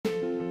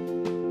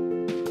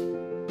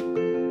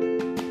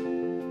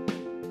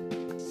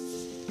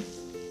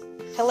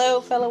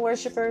Hello, fellow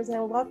worshipers,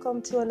 and welcome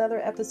to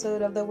another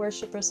episode of the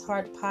Worshipper's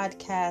Heart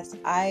podcast.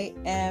 I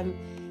am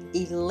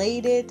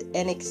elated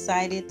and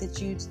excited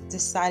that you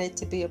decided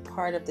to be a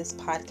part of this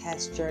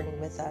podcast journey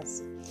with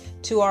us.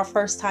 To our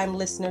first-time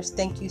listeners,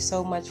 thank you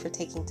so much for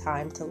taking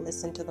time to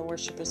listen to the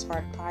Worshipper's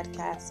Heart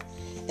podcast.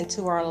 And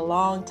to our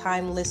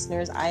long-time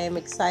listeners, I am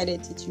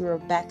excited that you are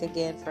back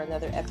again for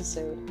another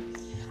episode.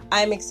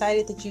 I am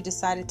excited that you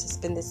decided to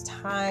spend this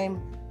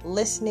time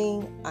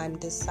listening. I'm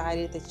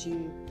excited that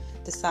you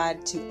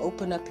decide to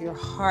open up your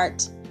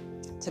heart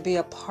to be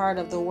a part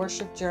of the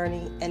worship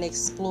journey and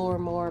explore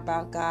more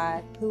about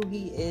God, who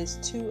He is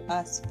to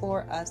us,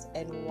 for us,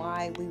 and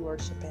why we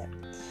worship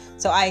Him.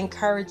 So I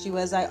encourage you,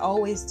 as I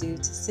always do,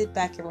 to sit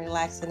back and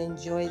relax and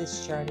enjoy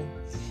this journey.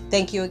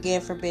 Thank you again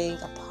for being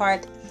a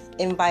part.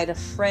 Invite a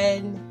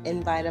friend,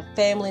 invite a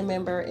family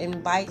member,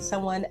 invite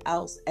someone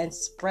else, and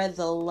spread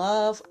the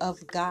love of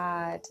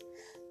God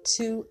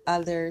to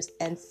others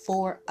and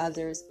for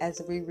others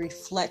as we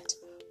reflect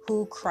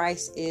who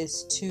Christ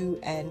is to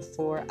and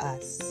for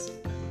us.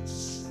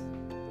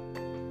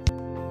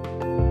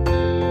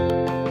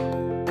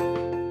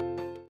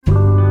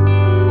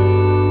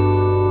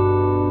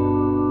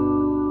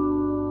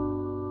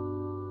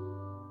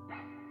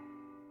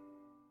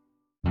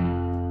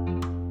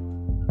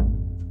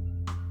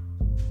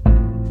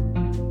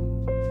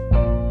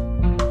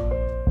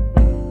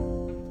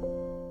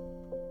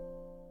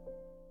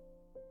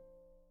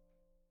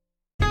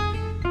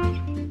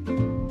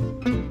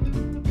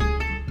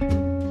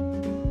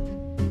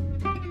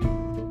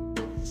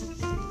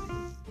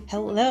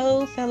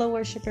 Hello, fellow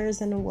worshipers,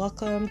 and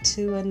welcome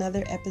to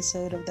another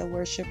episode of the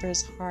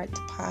Worshipper's Heart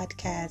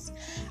podcast.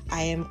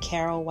 I am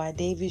Carol Y.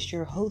 Davis,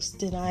 your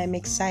host, and I am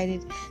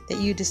excited that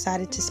you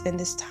decided to spend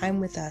this time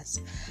with us.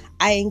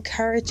 I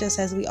encourage us,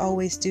 as we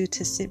always do,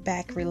 to sit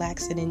back,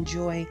 relax, and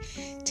enjoy.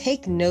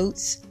 Take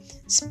notes.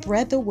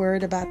 Spread the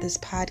word about this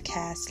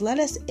podcast. Let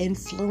us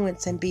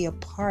influence and be a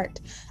part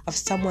of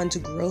someone's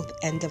growth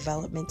and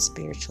development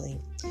spiritually.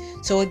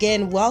 So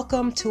again,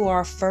 welcome to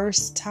our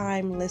first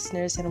time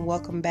listeners and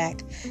welcome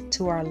back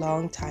to our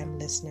long time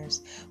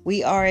listeners.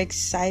 We are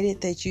excited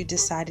that you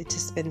decided to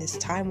spend this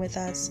time with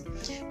us.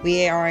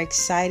 We are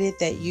excited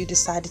that you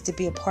decided to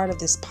be a part of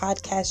this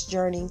podcast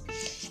journey,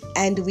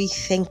 and we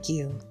thank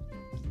you.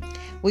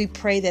 We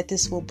pray that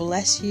this will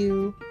bless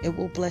you. It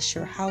will bless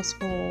your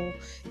household.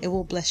 It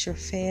will bless your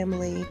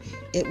family.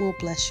 It will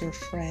bless your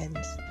friends.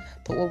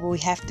 But what we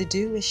have to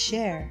do is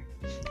share.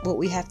 What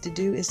we have to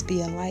do is be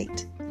a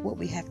light. What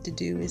we have to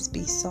do is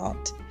be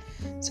salt.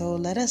 So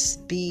let us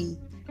be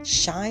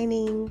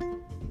shining.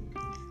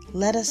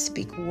 Let us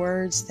speak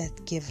words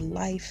that give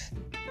life.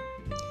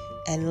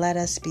 And let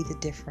us be the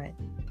different.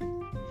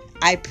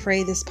 I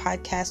pray this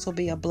podcast will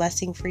be a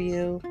blessing for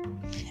you.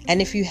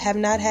 And if you have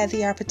not had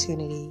the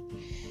opportunity,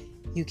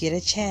 you get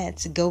a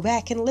chance, go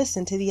back and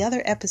listen to the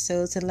other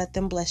episodes and let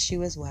them bless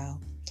you as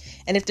well.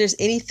 And if there's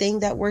anything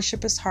that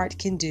Worshipper's Heart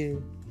can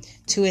do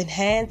to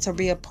enhance or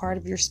be a part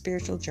of your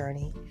spiritual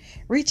journey,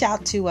 reach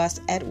out to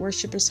us at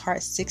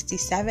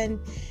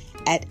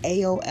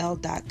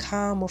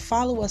worshippersheart67@aol.com or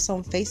follow us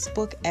on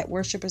Facebook at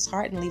Worshipper's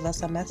Heart and leave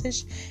us a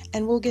message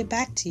and we'll get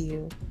back to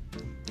you.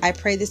 I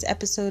pray this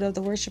episode of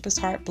the Worshipper's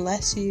Heart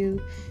bless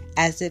you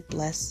as it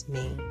blessed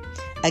me.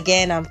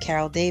 Again, I'm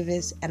Carol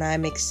Davis, and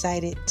I'm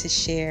excited to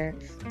share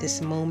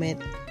this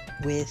moment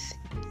with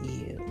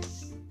you.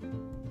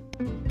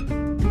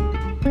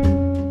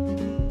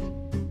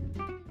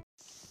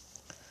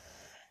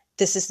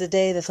 This is the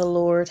day that the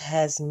Lord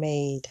has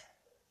made.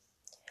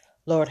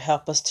 Lord,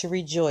 help us to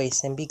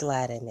rejoice and be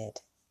glad in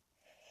it.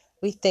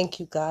 We thank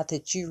you, God,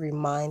 that you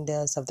remind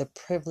us of the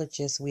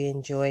privileges we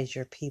enjoy as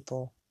your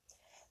people,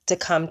 to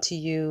come to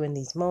you in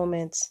these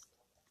moments,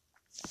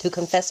 to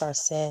confess our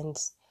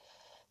sins,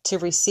 to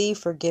receive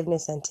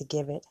forgiveness and to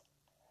give it,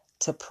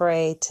 to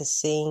pray, to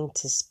sing,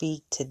 to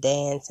speak, to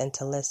dance, and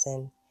to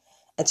listen,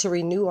 and to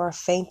renew our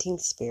fainting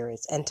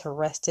spirits and to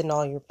rest in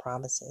all your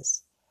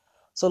promises.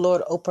 So,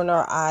 Lord, open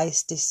our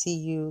eyes to see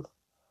you.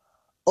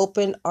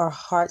 Open our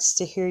hearts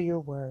to hear your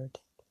word.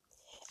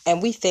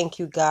 And we thank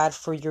you, God,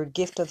 for your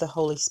gift of the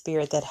Holy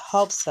Spirit that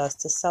helps us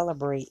to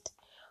celebrate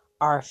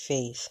our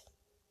faith.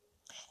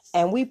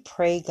 And we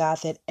pray, God,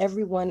 that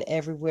everyone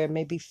everywhere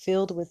may be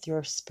filled with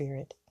your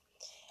spirit,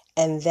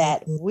 and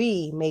that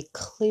we may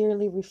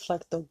clearly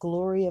reflect the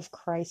glory of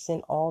Christ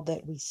in all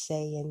that we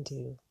say and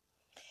do.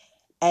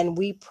 And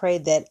we pray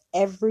that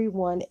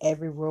everyone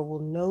everywhere will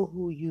know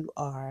who you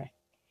are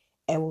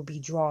and will be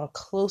drawn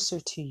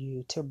closer to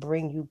you to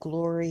bring you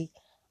glory,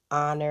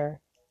 honor,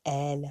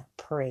 and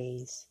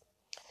praise.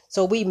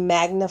 So we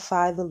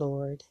magnify the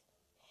Lord,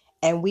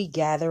 and we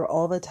gather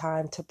all the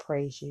time to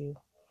praise you.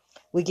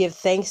 We give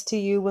thanks to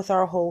you with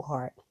our whole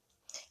heart.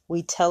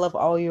 We tell of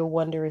all your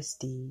wondrous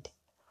deed.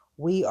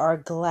 We are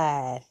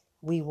glad.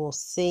 We will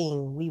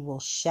sing. We will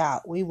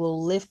shout. We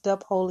will lift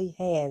up holy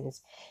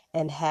hands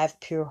and have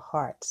pure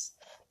hearts,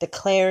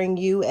 declaring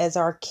you as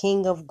our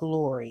King of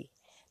glory,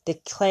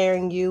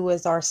 declaring you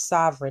as our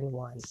sovereign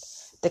one,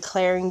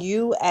 declaring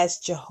you as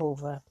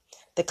Jehovah,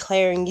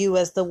 declaring you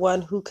as the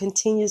one who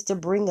continues to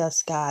bring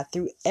us, God,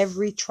 through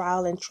every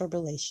trial and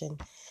tribulation,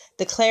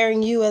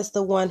 declaring you as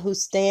the one who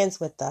stands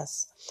with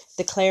us,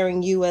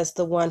 declaring you as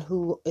the one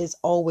who is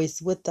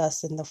always with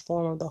us in the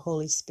form of the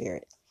Holy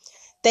Spirit,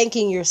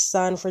 thanking your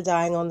Son for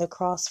dying on the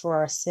cross for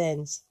our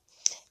sins,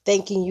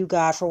 thanking you,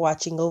 God, for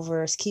watching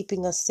over us,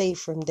 keeping us safe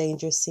from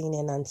danger seen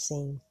and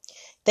unseen,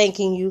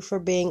 thanking you for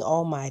being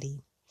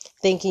almighty,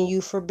 thanking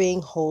you for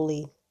being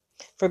holy,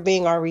 for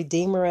being our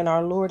Redeemer and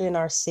our Lord and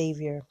our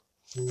Savior,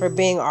 for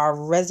being our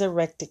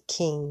resurrected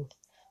King.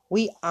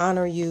 We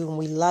honor you and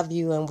we love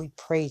you and we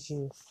praise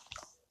you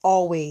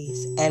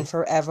always and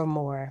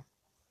forevermore.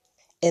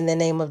 In the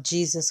name of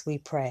Jesus we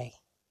pray.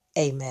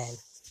 Amen.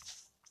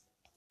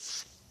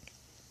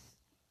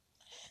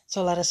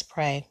 So let us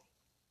pray.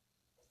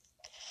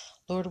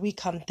 Lord, we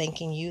come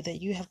thanking you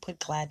that you have put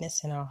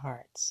gladness in our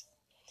hearts,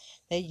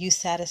 that you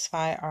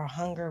satisfy our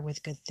hunger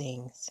with good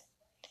things.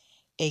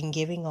 In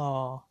giving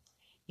all,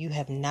 you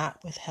have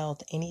not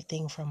withheld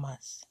anything from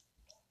us.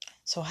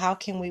 So how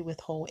can we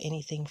withhold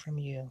anything from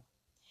you?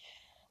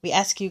 We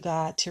ask you,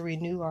 God, to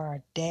renew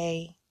our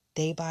day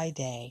by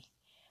day,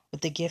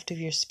 with the gift of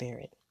your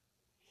Spirit,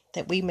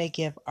 that we may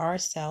give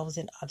ourselves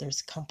and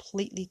others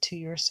completely to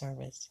your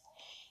service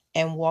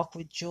and walk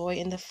with joy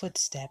in the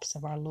footsteps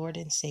of our Lord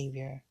and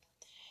Savior,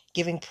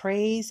 giving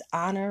praise,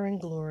 honor,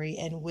 and glory,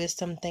 and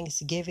wisdom,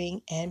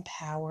 thanksgiving, and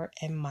power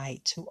and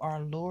might to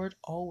our Lord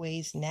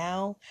always,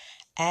 now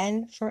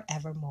and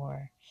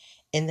forevermore.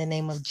 In the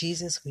name of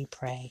Jesus we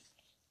pray.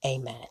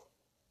 Amen.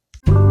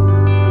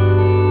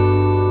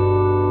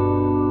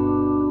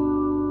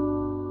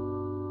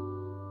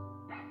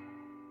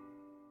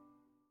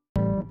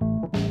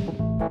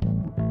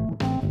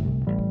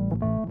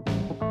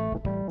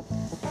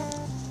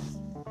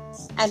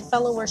 And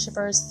fellow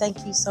worshipers,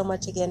 thank you so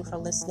much again for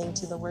listening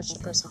to the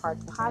Worshipers Heart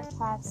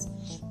podcast.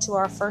 To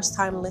our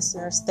first-time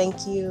listeners,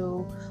 thank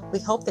you. We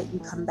hope that you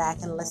come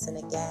back and listen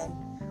again.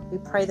 We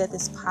pray that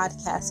this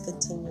podcast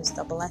continues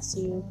to bless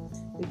you.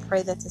 We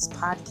pray that this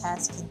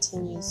podcast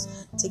continues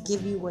to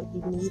give you what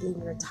you need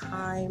in your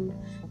time.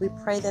 We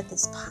pray that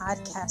this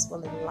podcast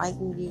will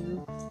enlighten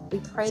you. We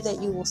pray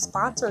that you will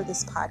sponsor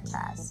this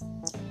podcast.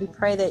 We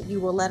pray that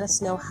you will let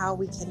us know how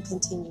we can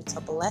continue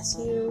to bless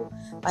you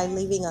by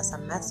leaving us a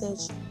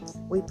message.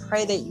 We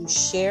pray that you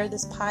share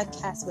this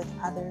podcast with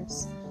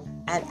others.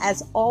 And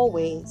as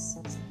always,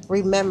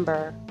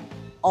 remember,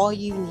 all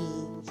you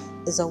need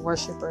is a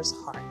worshiper's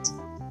heart.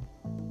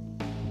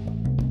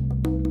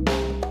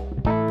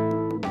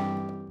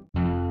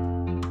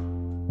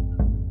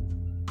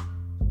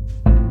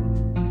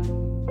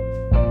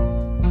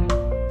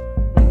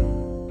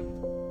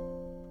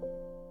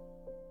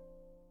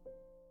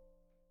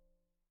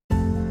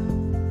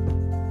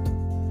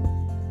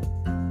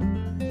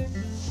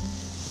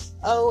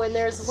 Oh, and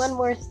there's one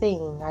more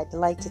thing. I'd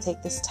like to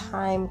take this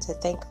time to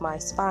thank my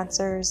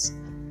sponsors,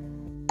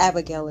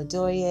 Abigail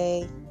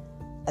Adoye,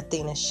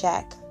 Athena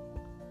Shack,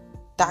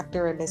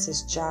 Dr. and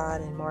Mrs.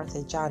 John and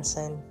Martha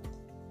Johnson,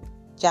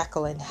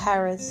 Jacqueline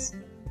Harris,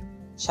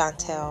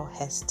 Chantel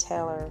Hess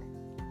Taylor,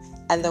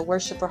 and the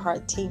Worshiper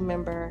Heart team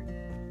member,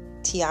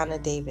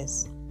 Tiana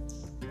Davis.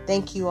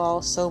 Thank you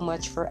all so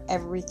much for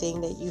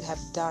everything that you have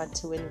done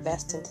to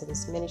invest into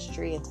this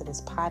ministry, into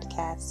this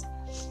podcast.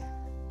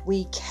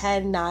 We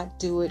cannot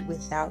do it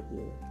without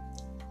you.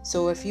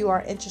 So if you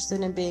are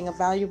interested in being a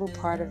valuable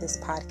part of this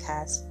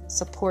podcast,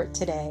 support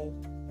today.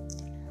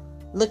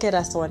 Look at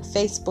us on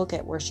Facebook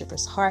at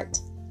Worshipers Heart.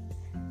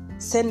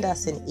 Send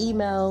us an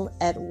email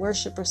at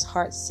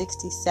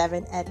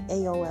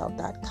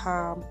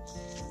worshipersheart67@aol.com,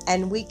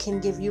 and we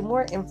can give you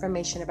more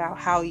information about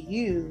how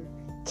you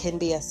can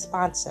be a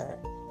sponsor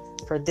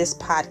for this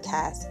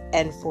podcast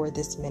and for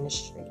this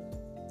ministry.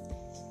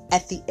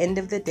 At the end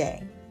of the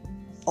day,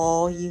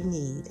 all you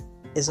need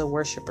is a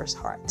worshiper's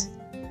heart.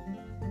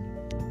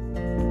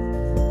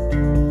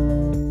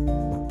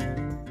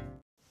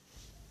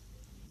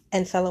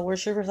 And fellow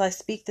worshipers, I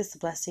speak this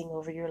blessing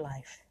over your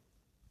life.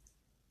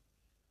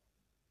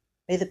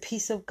 May the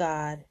peace of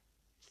God,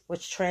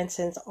 which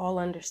transcends all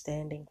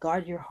understanding,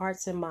 guard your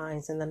hearts and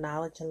minds in the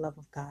knowledge and love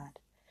of God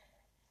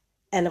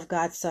and of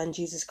God's Son,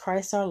 Jesus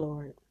Christ our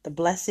Lord, the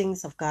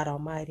blessings of God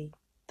Almighty,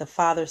 the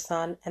Father,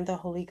 Son, and the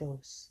Holy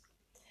Ghost.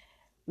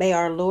 May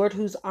our Lord,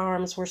 whose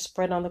arms were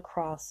spread on the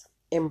cross,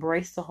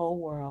 embrace the whole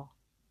world.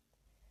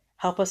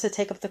 Help us to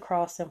take up the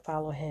cross and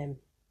follow him.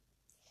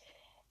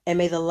 And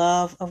may the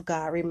love of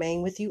God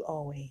remain with you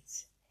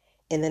always.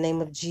 In the name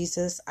of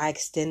Jesus, I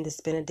extend this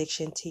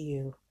benediction to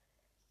you.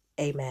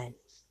 Amen.